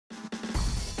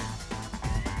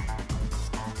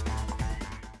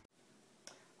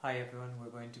Hi everyone,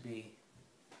 we're going to be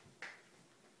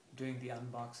doing the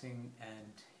unboxing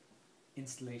and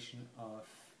installation of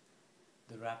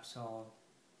the Wrapsol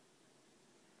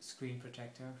screen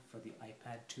protector for the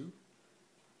iPad 2.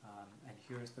 And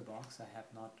here's the box. I have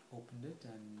not opened it,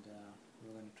 and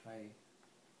we're going to try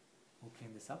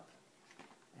opening this up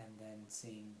and then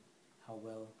seeing how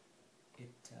well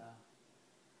it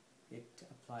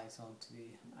applies onto the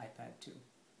iPad 2.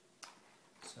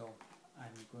 So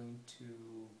I'm going to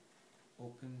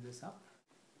open this up,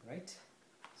 right?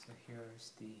 So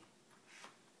here's the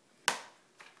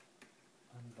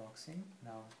unboxing.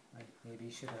 Now I maybe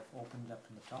should have opened it up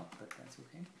from the top, but that's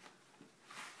okay.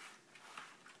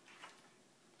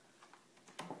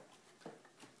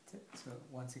 That's it. So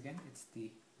once again, it's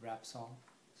the Wrapsol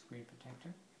screen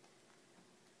protector.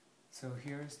 So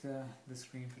here's the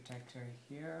screen protector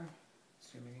here,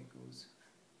 assuming it goes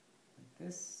like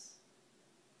this.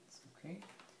 Okay,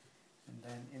 and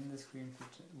then in the screen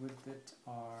with it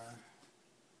are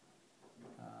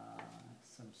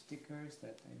some stickers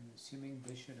that I'm assuming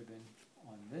this should have been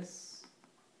on this,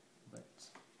 but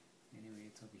anyway,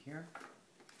 it's over here.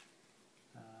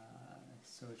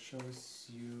 So it shows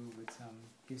you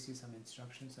gives you some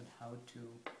instructions on how to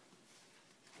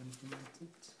implement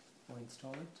it or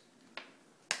install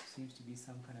it. Seems to be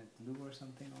some kind of glue or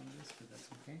something on this, but that's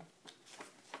okay.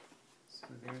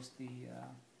 So there's the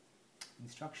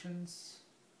instructions.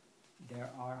 There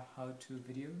are how-to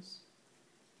videos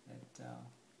that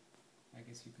I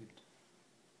guess you could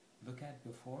look at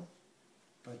before,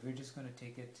 but we're just going to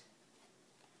take it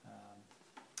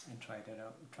and try it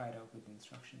out with the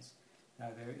instructions. Now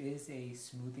there is a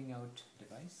smoothing out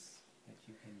device that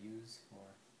you can use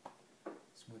for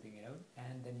smoothing it out,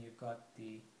 and then you've got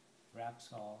the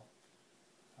Wrapsol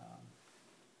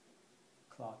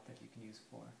cloth that you can use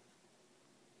for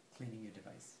cleaning your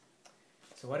device.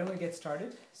 So why don't we get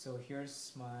started? So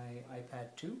here's my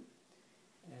iPad 2,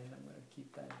 and I'm going to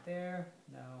keep that there.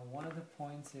 Now one of the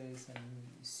points is, I'm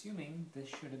assuming this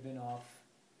should have been off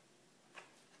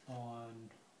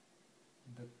on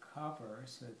the cover,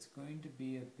 so it's going to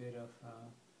be a bit of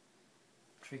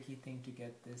a tricky thing to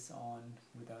get this on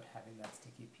without having that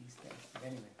sticky piece there. But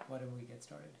anyway, why don't we get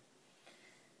started?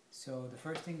 So the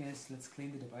first thing is, let's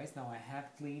clean the device. Now I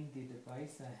have cleaned the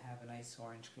device. I have a nice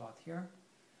orange cloth here,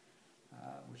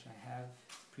 which I have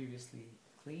previously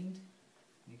cleaned.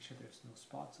 Make sure there's no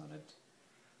spots on it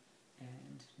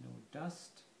and no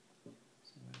dust. So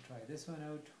I'm going to try this one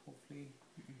out. Hopefully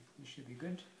this should be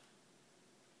good.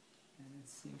 And it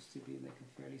seems to be like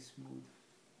a fairly smooth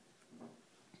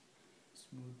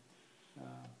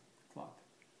cloth.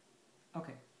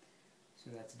 Okay, so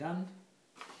that's done.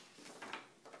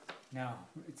 Now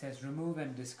it says remove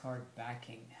and discard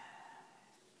backing.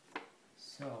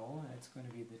 So that's going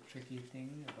to be the tricky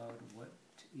thing about what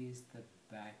is the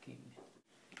backing.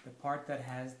 The part that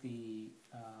has the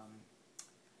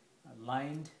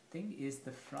lined thing is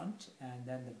the front, and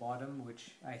then the bottom,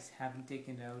 which I haven't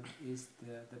taken out, is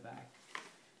the back.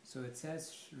 So it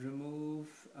says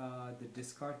remove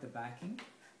discard the backing.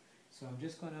 So I'm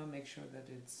just going to make sure that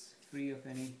it's free of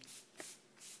any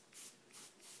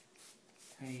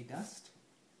dust,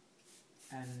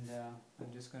 and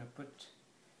I'm just going to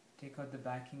take out the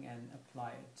backing and apply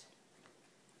it.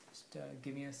 Just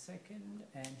give me a second,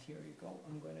 and here you go.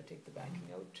 I'm going to take the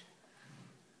backing out,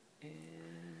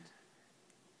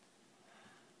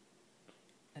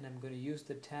 and I'm going to use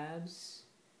the tabs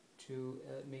to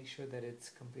make sure that it's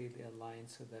completely aligned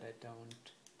so that I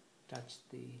don't touch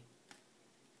the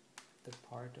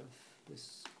part of the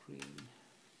screen.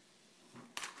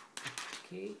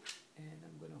 Okay, and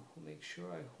I'm going to make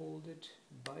sure I hold it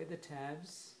by the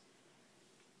tabs,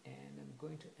 and I'm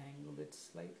going to angle it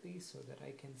slightly so that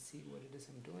I can see what it is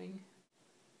I'm doing.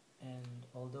 And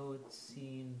although it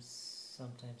seems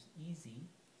sometimes easy,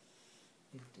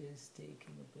 it is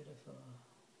taking a bit of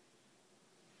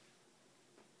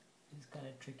it's kind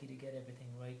of tricky to get everything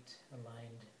right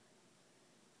aligned,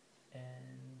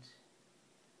 and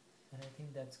I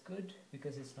think that's good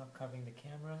because it's not covering the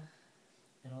camera.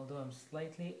 And although I'm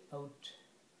slightly out,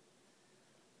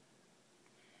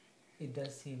 it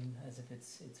does seem as if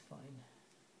it's fine.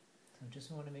 So I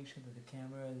just want to make sure that the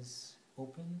camera is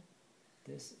open.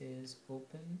 This is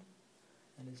open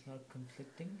and it's not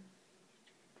conflicting,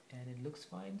 and it looks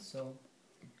fine, so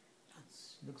that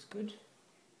looks good.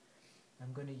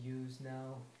 I'm going to use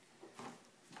now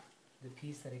the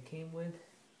piece that it came with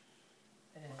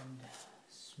and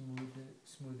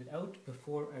smooth it out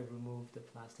before I remove the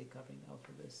plastic covering now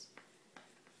for this.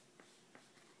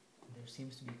 There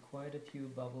seems to be quite a few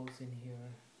bubbles in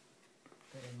here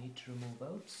that I need to remove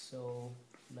out, so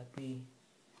let me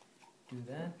do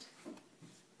that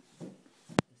as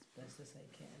best as I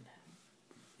can.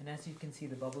 And as you can see,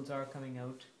 the bubbles are coming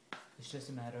out. It's just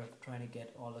a matter of trying to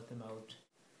get all of them out.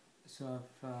 So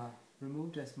I've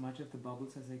removed as much of the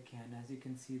bubbles as I can. As you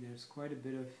can see, there's quite a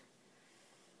bit of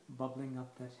bubbling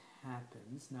up that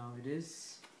happens. Now it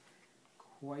is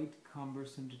quite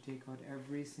cumbersome to take out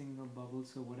every single bubble,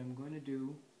 so what I'm going to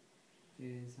do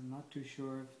is, I'm not too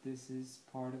sure if this is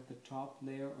part of the top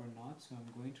layer or not, so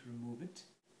I'm going to remove it.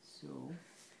 So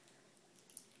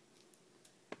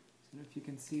I don't know if you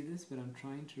can see this, but I'm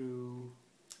trying to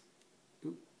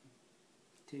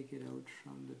take it out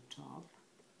from the top,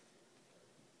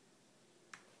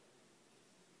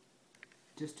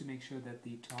 just to make sure that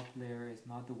the top layer is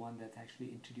not the one that's actually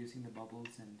introducing the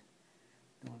bubbles, and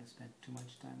don't want to spend too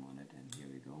much time on it. And here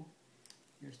we go.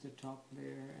 Here's the top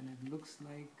layer, and it looks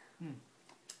like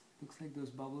those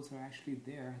bubbles are actually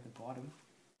there at the bottom.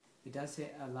 It does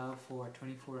say allow for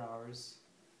 24 hours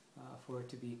for it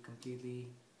to be completely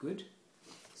good.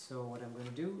 So what I'm going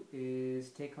to do is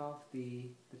take off the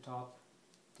top,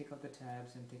 take off the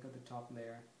tabs and take out the top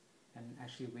layer, and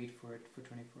actually wait for it for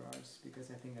 24 hours,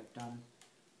 because I think I've done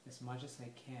as much as I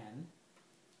can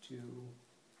to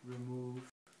remove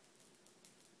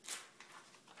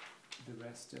the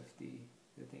rest of the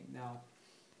thing. Now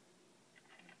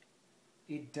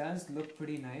it does look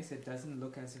pretty nice. It doesn't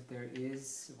look as if there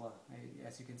is, well,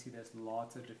 as you can see, there's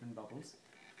lots of different bubbles,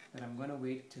 but I'm going to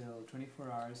wait till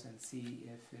 24 hours and see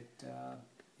if it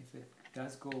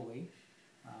does go away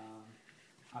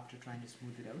after trying to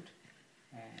smooth it out,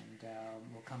 and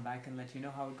we'll come back and let you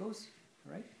know how it goes.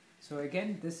 All right, so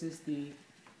again, this is the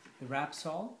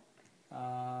Wrapsol.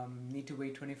 Need to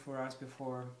wait 24 hours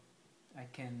before I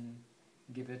can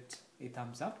give it a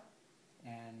thumbs up,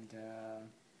 and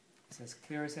it says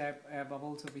clear as air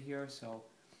bubbles over here, so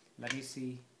let me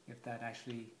see if that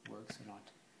actually works or not.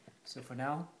 So for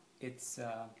now, it's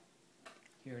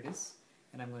here it is,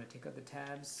 and I'm going to take out the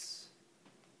tabs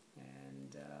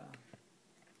and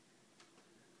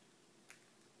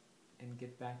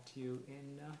get back to you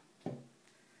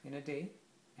in a day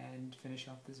and finish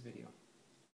off this video.